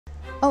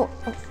Oh,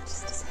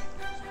 just a second.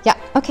 Yeah,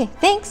 okay,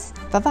 thanks.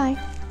 Bye-bye.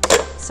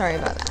 Sorry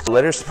about that.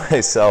 Letters to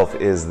Myself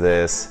is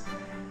this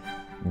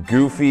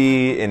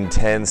goofy,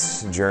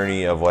 intense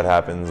journey of what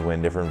happens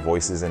when different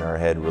voices in our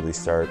head really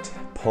start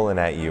pulling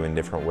at you in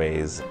different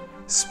ways.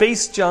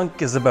 Space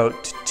Junk is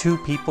about two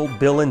people,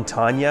 Bill and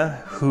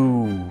Tanya,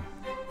 who,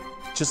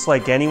 just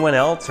like anyone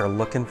else, are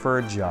looking for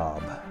a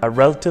job.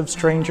 Relative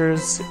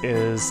Strangers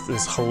is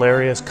this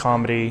hilarious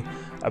comedy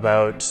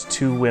about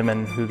two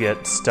women who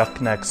get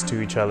stuck next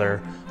to each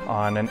other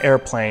on an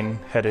airplane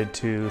headed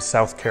to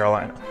South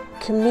Carolina.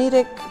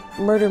 Comedic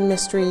murder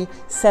mystery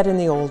set in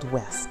the Old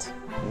West.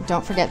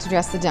 Don't Forget to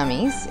Dress the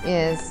Dummies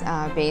is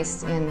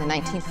based in the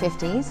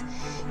 1950s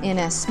in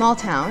a small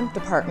town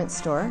department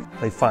store.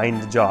 They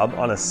find a job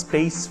on a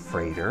space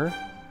freighter,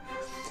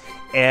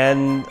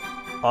 and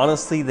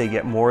honestly, they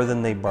get more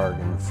than they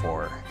bargained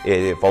for.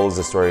 It follows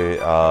the story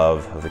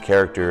of the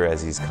character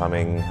as he's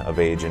coming of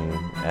age, and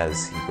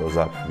as he grows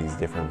up, these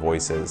different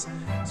voices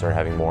start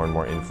having more and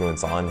more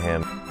influence on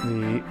him.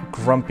 The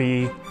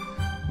grumpy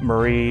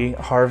Marie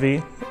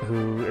Harvey,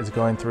 who is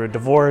going through a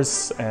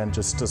divorce and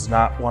just does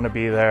not want to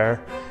be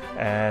there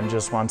and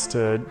just wants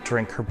to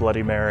drink her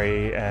Bloody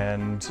Mary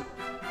and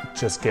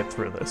just get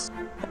through this.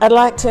 I'd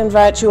like to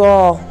invite you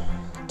all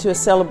to a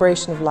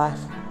celebration of life.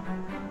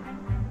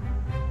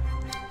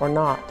 Or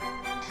not.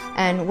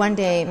 And one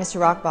day,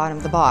 Mr.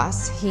 Rockbottom, the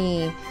boss,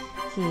 he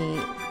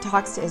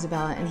talks to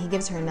Isabella and he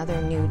gives her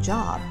another new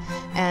job.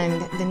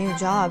 And the new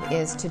job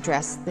is to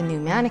dress the new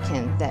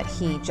mannequin that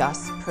he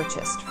just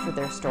purchased for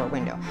their store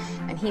window.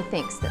 And he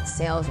thinks that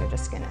sales are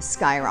just going to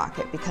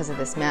skyrocket because of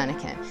this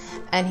mannequin.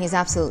 And he's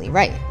absolutely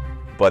right.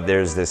 But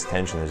there's this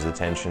tension, there's the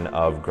tension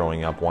of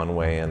growing up one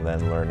way and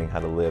then learning how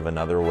to live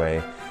another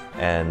way,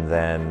 and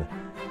then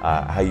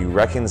how you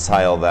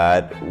reconcile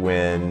that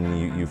when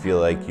you feel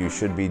like you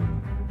should be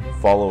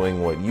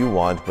following what you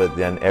want, but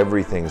then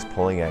everything's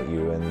pulling at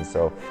you. And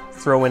so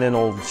throw in an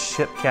old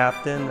ship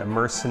captain, a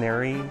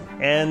mercenary,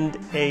 and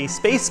a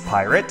space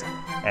pirate,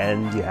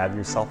 and you have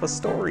yourself a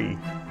story.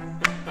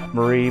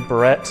 Marie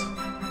Barrett,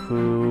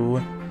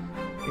 who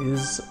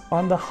is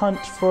on the hunt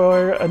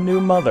for a new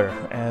mother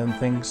and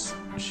thinks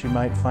she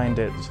might find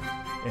it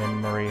in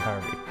Marie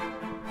Harvey.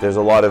 There's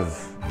a lot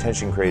of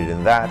tension created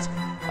in that,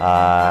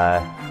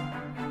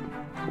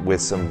 with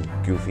some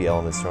goofy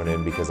elements thrown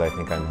in because I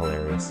think I'm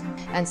hilarious.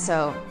 And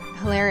so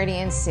hilarity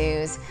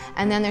ensues,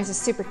 and then there's a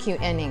super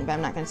cute ending, but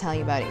I'm not going to tell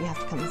you about it. You have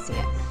to come and see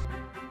it.